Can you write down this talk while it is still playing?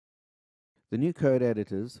The new code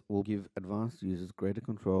editors will give advanced users greater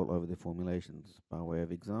control over their formulations. By way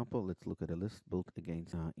of example, let's look at a list built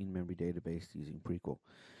against our in-memory database using PQL.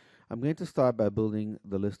 I'm going to start by building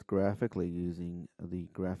the list graphically using the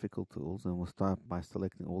graphical tools, and we'll start by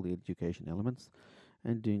selecting all the education elements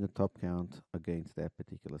and doing a top count against that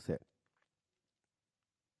particular set.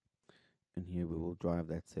 And here we will drive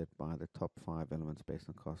that set by the top 5 elements based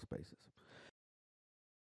on cost basis.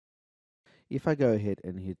 If I go ahead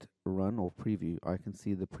and hit run or preview, I can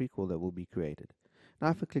see the PQL that will be created. Now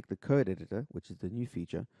if I click the code editor, which is the new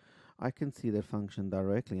feature, I can see that function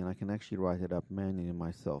directly and I can actually write it up manually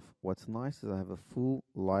myself. What's nice is I have a full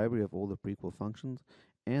library of all the PQL functions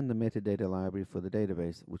and the metadata library for the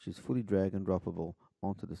database, which is fully drag and droppable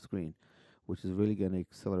onto the screen, which is really going to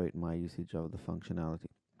accelerate my usage of the functionality.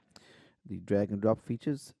 The drag and drop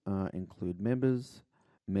features include members,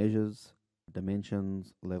 measures,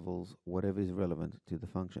 dimensions, levels, whatever is relevant to the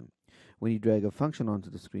function. When you drag a function onto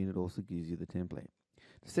the screen, it also gives you the template.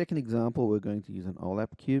 The second example, we're going to use an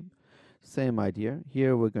OLAP cube. Same idea.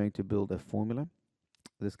 Here we're going to build a formula. In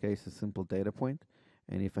this case, a simple data point.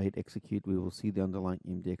 And if I hit execute, we will see the underlying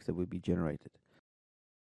MDX that will be generated.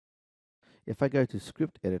 If I go to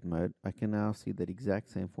script edit mode, I can now see that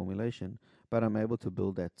exact same formulation, but I'm able to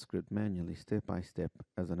build that script manually step by step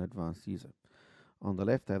as an advanced user. On the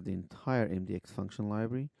left, I have the entire MDX function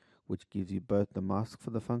library, which gives you both the mask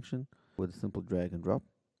for the function with a simple drag and drop.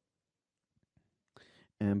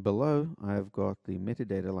 And below, I've got the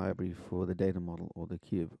metadata library for the data model or the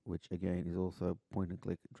cube, which again is also point and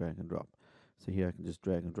click, drag and drop. So here I can just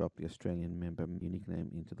drag and drop the Australian member unique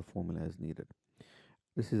name into the formula as needed.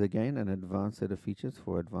 This is again an advanced set of features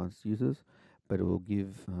for advanced users, but it will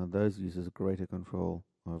give those users greater control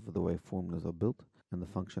over the way formulas are built and the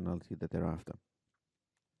functionality that they're after.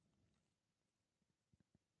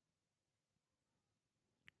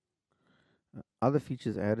 Other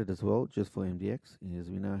features added as well, just for MDX, is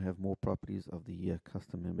we now have more properties of the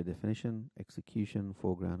custom member definition, execution,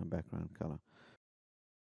 foreground and background color.